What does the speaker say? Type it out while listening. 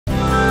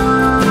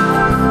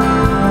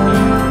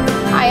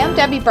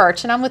Debbie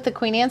Birch, and I'm with the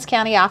Queen Anne's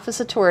County Office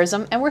of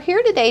Tourism, and we're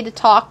here today to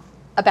talk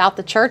about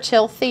the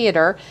Churchill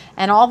Theater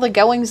and all the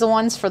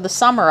goings-ons for the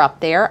summer up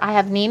there. I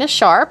have Nina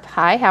Sharp.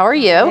 Hi, how are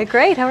you? Hey,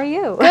 great, how are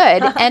you?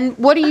 Good. And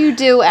what do you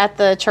do at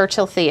the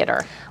Churchill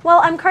Theater? Well,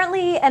 I'm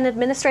currently an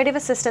administrative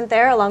assistant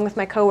there, along with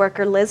my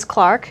coworker Liz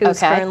Clark, who's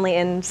currently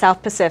in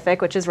South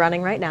Pacific, which is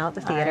running right now at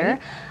the theater.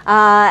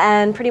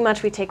 And pretty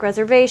much we take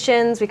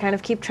reservations, we kind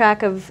of keep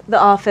track of the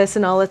office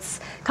and all its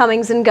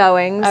comings and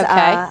goings.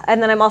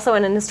 And then I'm also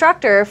an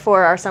instructor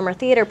for our summer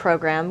theater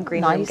program,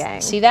 Green Room Gang.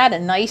 See that? A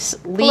nice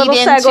lead into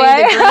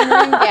the Green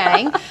Room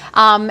Gang.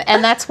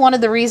 And that's one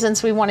of the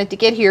reasons we wanted to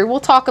get here. We'll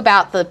talk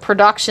about the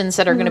productions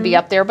that are going to be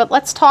up there, but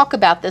let's talk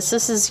about this.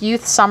 This is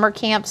youth summer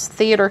camps,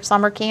 theater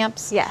summer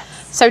camps. Yes.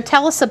 So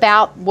tell us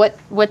about what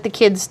the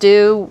kids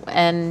do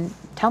and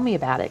tell me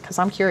about it, because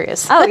I'm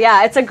curious. Oh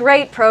yeah, it's a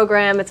great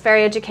program. It's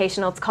very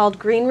educational. It's called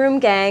Green Room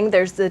Gang.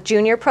 There's the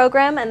junior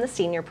program and the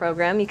senior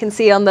program. You can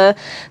see on the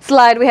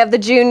slide we have the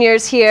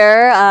juniors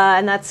here,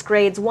 and that's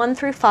grades 1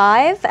 through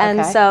 5.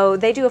 And so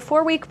they do a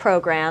 4-week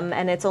program,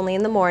 and it's only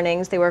in the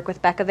mornings. They work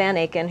with Becca Van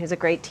Aken, who's a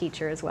great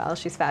teacher as well.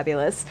 She's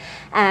fabulous.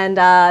 And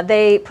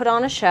they put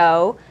on a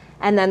show.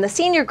 And then the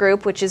senior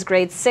group, which is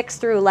grades 6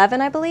 through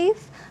 11, I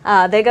believe,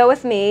 they go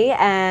with me,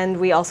 and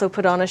we also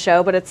put on a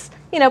show, but it's,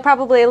 you know,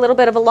 probably a little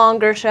bit of a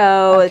longer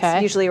show.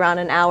 It's usually around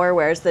an hour,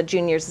 whereas the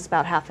juniors is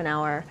about half an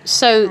hour.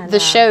 So the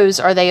shows,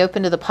 are they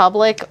open to the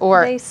public,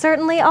 or? They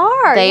certainly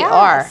are. They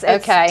are.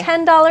 Okay. It's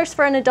 $10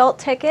 for an adult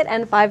ticket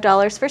and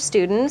 $5 for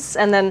students.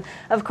 And then,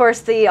 of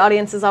course, the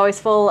audience is always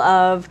full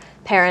of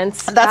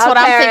parents. That's what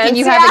I'm thinking.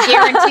 You have a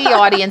guarantee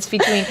audience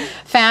between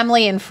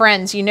family and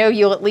friends. You know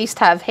you'll at least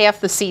have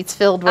half the seats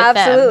filled with them.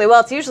 Absolutely.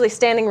 Well, it's usually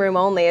standing room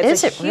only.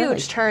 It's a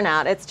huge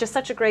turnout. It's just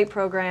such a great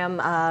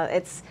program.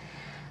 It's,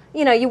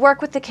 you know, you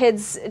work with the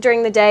kids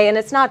during the day, and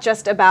it's not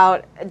just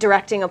about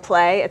directing a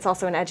play. It's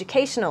also an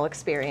educational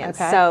experience.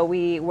 So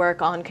we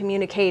work on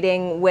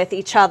communicating with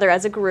each other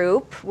as a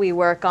group. We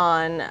work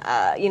on,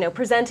 you know,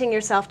 presenting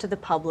yourself to the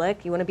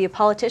public. You want to be a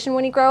politician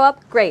when you grow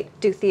up? Great,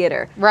 do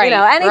theater. Right. You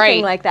know,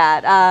 anything like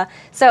that.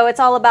 So it's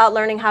all about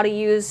learning how to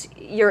use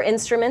your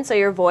instruments, or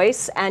your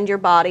voice and your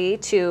body,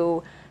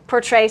 to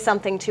portray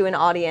something to an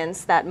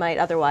audience that might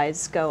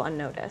otherwise go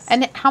unnoticed.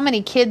 And how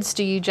many kids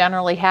do you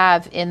generally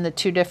have in the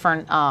two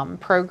different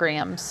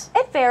programs?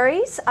 It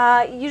varies.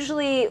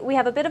 Usually we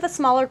have a bit of a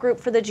smaller group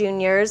for the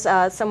juniors,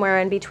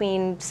 somewhere in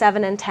between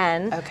 7 and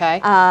 10.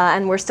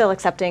 And we're still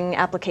accepting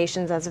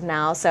applications as of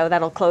now, so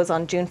that'll close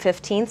on June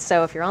 15th.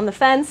 So if you're on the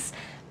fence,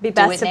 be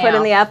best to put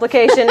in the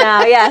application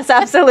now. Yes,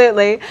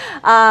 absolutely.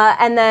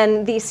 And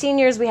then the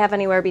seniors, we have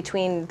anywhere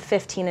between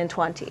 15 and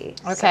 20.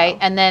 Okay.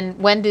 And then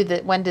when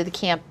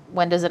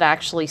does it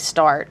actually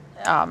start?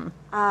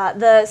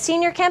 The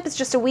senior camp is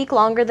just a week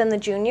longer than the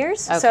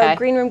juniors. So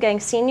Green Room Gang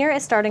Senior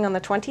is starting on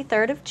the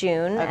 23rd of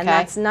June, and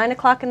that's 9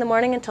 o'clock in the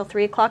morning until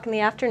 3 o'clock in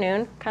the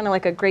afternoon. Kind of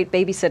like a great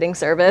babysitting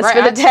service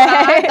for the day.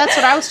 That's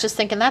what I was just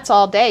thinking. That's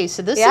all day.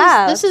 So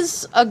this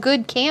is a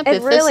good camp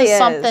if really this is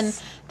something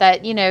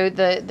that, you know,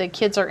 the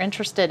kids are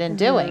interested in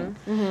doing.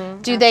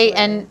 Do they,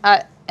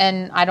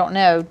 and I don't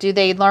know, do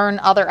they learn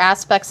other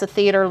aspects of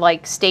theater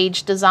like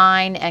stage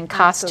design and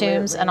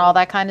costumes and all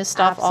that kind of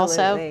stuff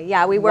also?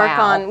 Yeah, we work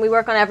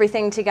on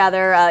everything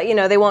together. You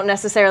know, they won't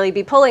necessarily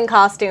be pulling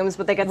costumes,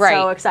 but they get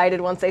so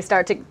excited once they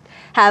start to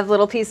have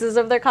little pieces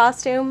of their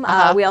costume.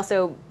 We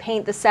also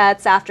paint the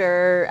sets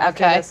after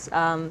this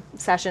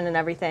session and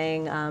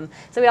everything.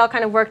 So we all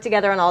kind of work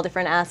together on all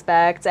different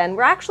aspects, and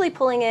we're actually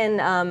pulling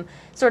in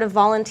sort of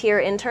volunteer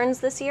interns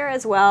this year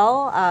as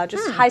well,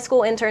 just high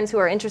school interns who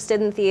are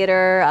interested in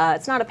theater.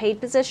 It's not a paid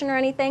position or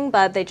anything,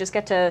 but they just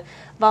get to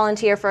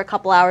volunteer for a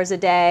couple hours a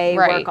day,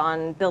 work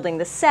on building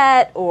the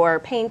set or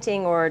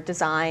painting or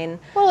design.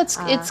 Well,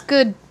 it's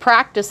good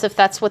practice if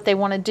that's what they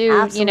want to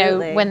do, you know,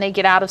 when they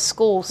get out of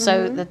school.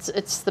 So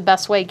it's the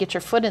best way to get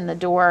your foot in the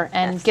door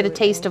and get a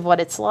taste of what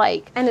it's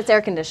like. And it's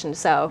air conditioned,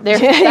 so you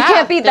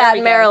can't beat that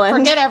in Maryland.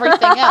 Forget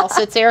everything else.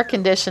 It's air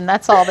conditioned.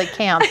 That's all that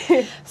counts.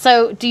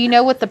 So do you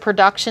know what the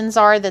productions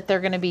are that they're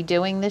going to be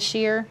doing this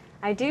year?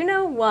 I do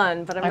know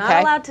one, but I'm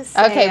not allowed to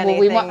say anything. Well,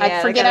 we won't.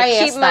 I forget I asked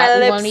that. Keep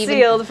my lips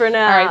sealed for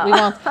now. All right, we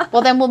won't.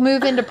 Well, then we'll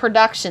move into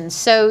productions.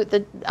 So,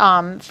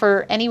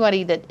 for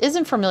anybody that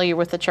isn't familiar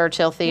with the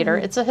Churchill Theater,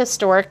 it's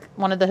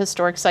one of the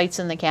historic sites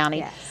in the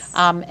county,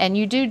 and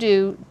you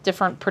do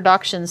different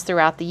productions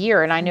throughout the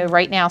year. And I know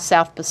right now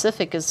South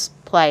Pacific is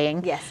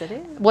playing. Yes, it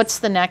is. What's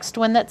the next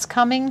one that's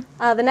coming?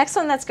 The next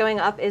one that's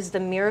going up is The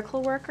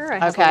Miracle Worker. I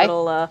have a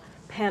little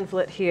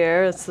pamphlet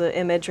here. It's the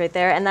image right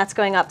there, and that's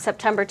going up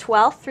September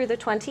 12th through the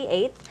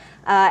 28th.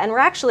 And we're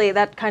actually,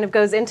 that kind of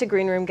goes into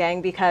Green Room Gang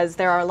because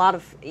there are a lot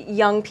of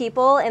young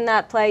people in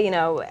that play, you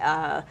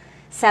know,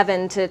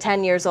 7 to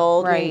 10 years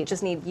old. We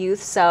just need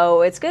youth.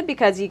 So it's good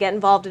because you get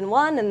involved in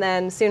one, and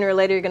then sooner or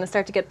later you're going to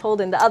start to get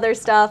pulled into other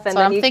stuff. And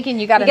so I'm thinking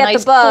you got a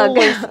nice pool.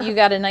 You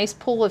got a nice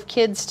pool of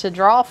kids to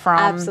draw from.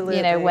 Absolutely.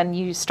 You know, when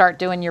you start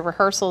doing your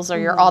rehearsals or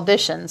your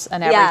auditions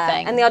and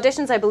everything. Yeah, and the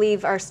auditions I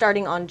believe are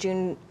starting on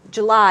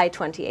July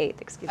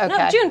 28th. Excuse me.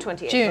 No, June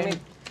 28th.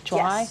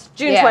 July? Yes,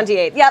 June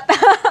 28th. Yep.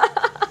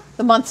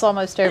 The month's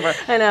almost over.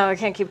 I know, I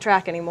can't keep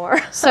track anymore.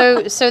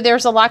 So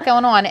there's a lot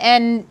going on,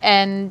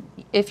 and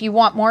if you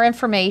want more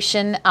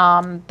information,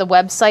 the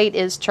website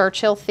is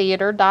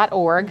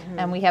churchilltheater.org,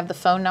 and we have the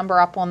phone number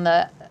up on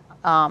the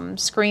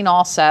screen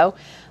also.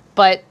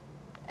 But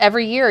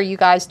every year you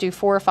guys do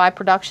 4 or 5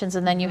 productions,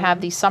 and then you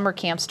have these summer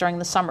camps during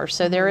the summer.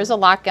 So there is a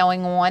lot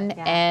going on,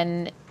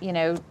 and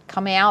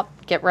come out,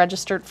 get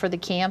registered for the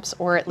camps,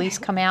 or at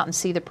least come out and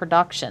see the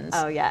productions.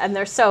 Oh yeah, and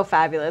they're so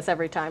fabulous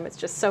every time. It's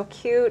just so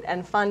cute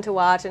and fun to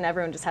watch, and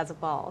everyone just has a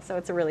ball. So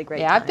it's a really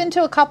great time. I've been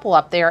to a couple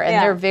up there,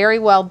 and they're very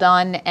well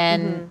done,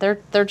 and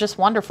they're just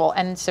wonderful.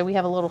 And so we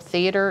have a little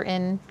theater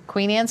in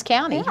Queen Anne's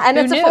County. Yeah, and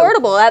it's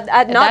affordable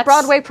at not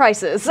Broadway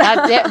prices.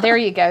 There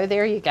you go.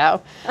 There you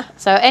go.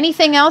 So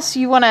anything else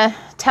you want to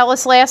tell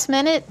us last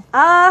minute?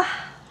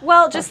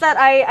 Well, just that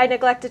I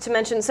neglected to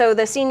mention, so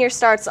the senior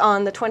starts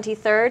on the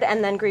 23rd,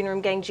 and then Green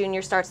Room Gang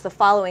Junior starts the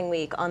following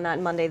week on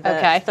that Monday the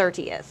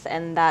 30th,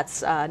 and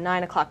that's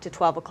 9 o'clock to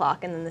 12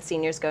 o'clock, and then the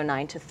seniors go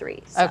 9 to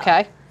 3. So,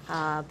 okay.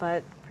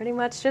 But pretty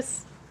much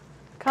just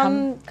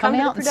come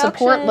out and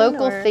support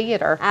local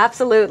theater.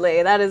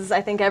 Absolutely. That is,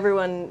 I think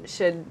everyone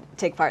should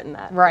take part in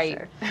that. Right.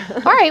 For sure.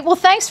 All right. Well,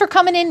 thanks for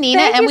coming in,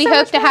 Nina. Thank and you we so hope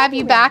much to for have you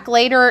having back me.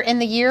 later in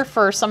the year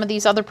for some of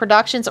these other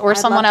productions, or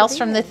someone love to else be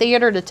from the here.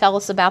 theater to tell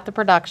us about the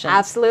productions.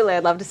 Absolutely.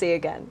 I'd love to see you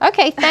again.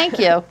 Okay. Thank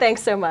you.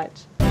 Thanks so much.